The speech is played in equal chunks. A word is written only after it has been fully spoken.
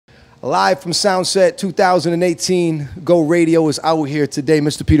Live from Soundset 2018, Go Radio is out here today.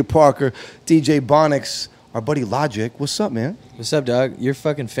 Mr. Peter Parker, DJ Bonics, our buddy Logic. What's up, man? What's up, dog? You're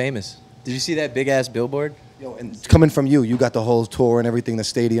fucking famous. Did you see that big-ass billboard? Yo, and coming from you, you got the whole tour and everything, the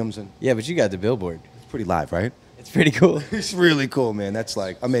stadiums. And yeah, but you got the billboard. It's pretty live, right? It's pretty cool. It's really cool, man. That's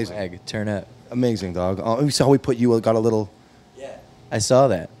like amazing. Swag, turn up. Amazing, dog. You saw how we put you, got a little... Yeah. I saw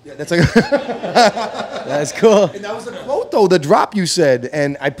that. Yeah, that's like... That's cool. And that was the quote, though, the drop you said.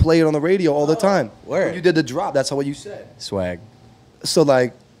 And I play it on the radio all the time. Word. When you did the drop, that's what you said. Swag. So,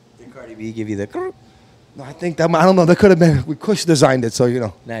 like... Did Cardi B give you the... No, I think that... I don't know. That could have been... Kush designed it, so, you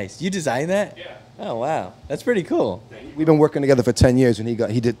know. Nice. You designed that? Yeah. Oh, wow. That's pretty cool. We've been working together for 10 years, and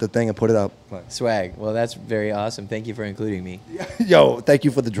he did the thing and put it up. Swag. Well, that's very awesome. Thank you for including me. Yo, thank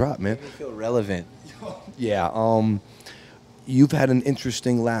you for the drop, man. Make me feel relevant. Yeah. You've had an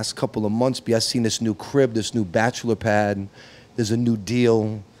interesting last couple of months. I've seen this new crib, this new bachelor pad. There's a new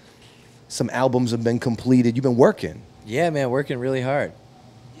deal. Some albums have been completed. You've been working. Yeah, man, working really hard.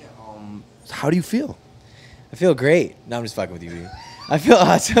 Yeah. How do you feel? I feel great. No, I'm just fucking with you. I feel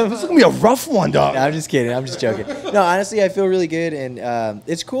awesome. This is going to be a rough one, dog. No, I'm just kidding. I'm just joking. No, honestly, I feel really good, and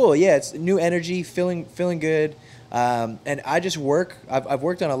it's cool. Yeah, it's new energy, feeling good. And I just work. I've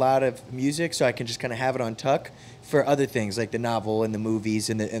worked on a lot of music, so I can just kind of have it on tuck for other things like the novel and the movies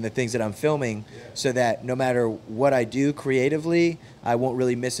and the things that I'm filming, so that no matter what I do creatively, I won't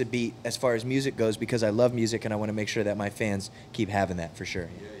really miss a beat as far as music goes, because I love music and I want to make sure that my fans keep having that for sure.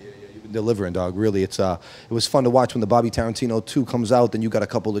 You've been delivering, dog. Really, it was fun to watch when the Bobby Tarantino 2 comes out. Then you got a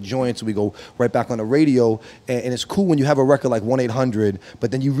couple of joints, and we go right back on the radio. And it's cool when you have a record like 1-800,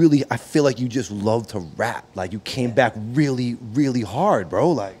 but then you really, I feel like you just love to rap. Like you came back really, really hard,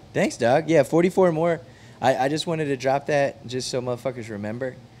 bro. Like, thanks, dog. Yeah, 44 more. I just wanted to drop that just so motherfuckers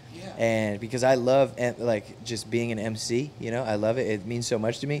remember. Yeah. And because I love like just being an MC, you know, I love it. It means so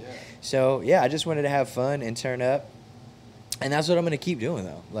much to me. Yeah. So yeah, I just wanted to have fun and turn up. And that's what I'm going to keep doing,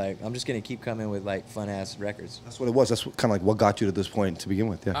 though. Like, I'm just going to keep coming with, like, fun-ass records. That's what it was. That's kind of like what got you to this point to begin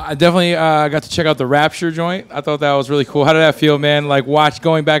with, yeah. I definitely got to check out the Rapture joint. I thought that was really cool. How did that feel, man, like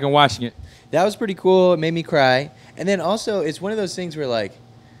going back and watching it? That was pretty cool. It made me cry. And then also, it's one of those things where, like,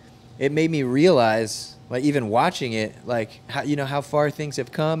 it made me realize, like, even watching it, like, how, you know, how far things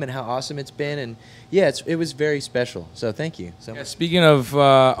have come and how awesome it's been. And, yeah, it was very special. So thank you. So yeah, speaking of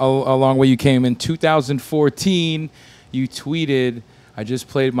a long way you came, in 2014... you tweeted, I just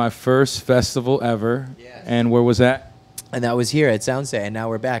played my first festival ever. Yes. And where was that? And that was here at Soundset, and now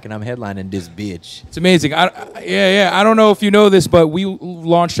we're back, and I'm headlining this bitch. It's amazing. I don't know if you know this, but we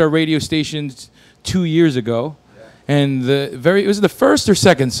launched our radio stations 2 years ago. Yeah. And it was the first or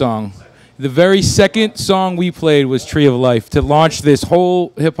second song? The very second song we played was Tree of Life to launch this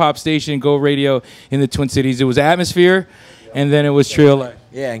whole hip-hop station, Go Radio, in the Twin Cities. It was Atmosphere, and then it was Tree of Life.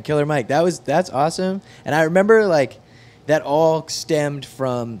 Yeah, and Killer Mike. That's awesome. And I remember, like, that all stemmed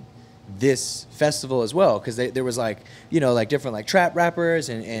from this festival as well, because there was, like, you know, like different like trap rappers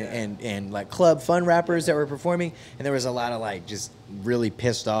and like club fun rappers that were performing, and there was a lot of like just really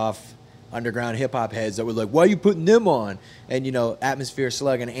pissed off underground hip hop heads that were like, why are you putting them on? And you know, Atmosphere,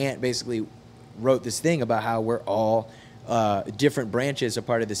 Slug, and Ant basically wrote this thing about how we're all different branches, a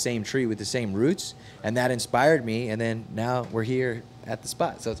part of the same tree with the same roots, and that inspired me. And then now we're here at the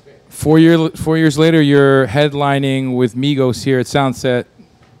spot, so it's great. 4 years later, you're headlining with Migos here at Soundset.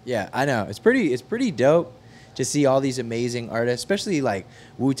 Yeah, I know. It's pretty dope to see all these amazing artists, especially like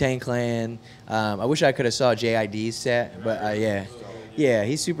Wu-Tang Clan. I wish I could have saw JID's set, but yeah,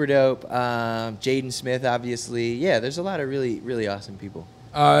 he's super dope. Jaden Smith, obviously. Yeah, there's a lot of really, really awesome people.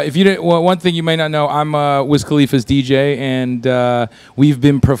 If you didn't, one thing you may not know, I'm Wiz Khalifa's DJ, and we've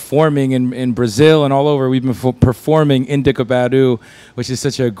been performing in Brazil and all over. We've been performing Indica Badu, which is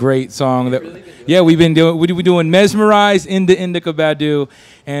such a great song. Yeah, we're doing Mesmerized into Indica Badu,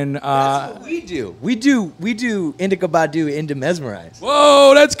 and that's what we do. We do Indica Badu into Mesmerized.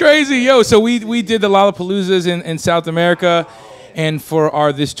 Whoa, that's crazy, yo! So we did the Lollapaloozas in South America. And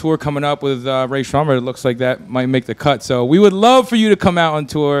for this tour coming up with Ray Shrummer, it looks like that might make the cut. So we would love for you to come out on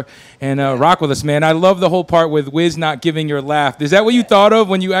tour and rock with us, man. I love the whole part with Wiz not giving your laugh. Is that what you thought of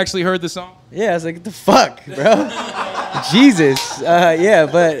when you actually heard the song? Yeah, I was like, what the fuck, bro? Jesus. Yeah,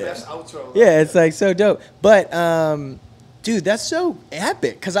 but yeah, it's like so dope. But dude, that's so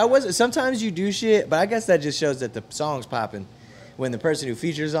epic. Because sometimes you do shit, but I guess that just shows that the song's popping when the person who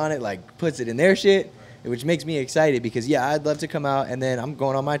features on it like puts it in their shit. Which makes me excited because, yeah, I'd love to come out, and then I'm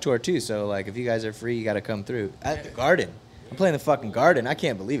going on my tour, too. So, like, if you guys are free, you got to come through. At the Garden. I'm playing the fucking Garden. I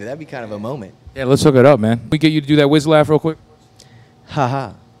can't believe it. That'd be kind of a moment. Yeah, let's hook it up, man. We get you to do that Wiz laugh real quick? Ha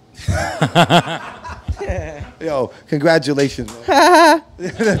ha. Yo, congratulations, man.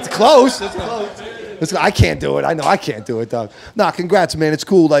 That's close. That's close. I can't do it. I know I can't do it, dog. Nah, congrats, man. It's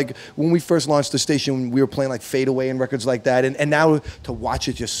cool. Like, when we first launched the station, we were playing, like, Fade Away and records like that. And now to watch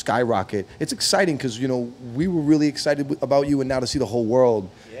it just skyrocket, it's exciting because, you know, we were really excited about you, and now to see the whole world.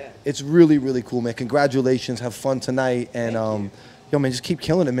 Yeah. It's really, really cool, man. Congratulations. Have fun tonight. And, yo, man, just keep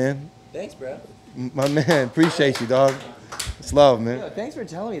killing it, man. Thanks, bro. My man, appreciate you, dog. It's love, man. Yo, thanks for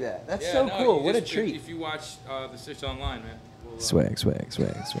telling me that. That's so cool. What a treat. If you watch the 6 online, man. Swag.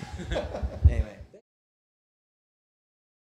 Anyway.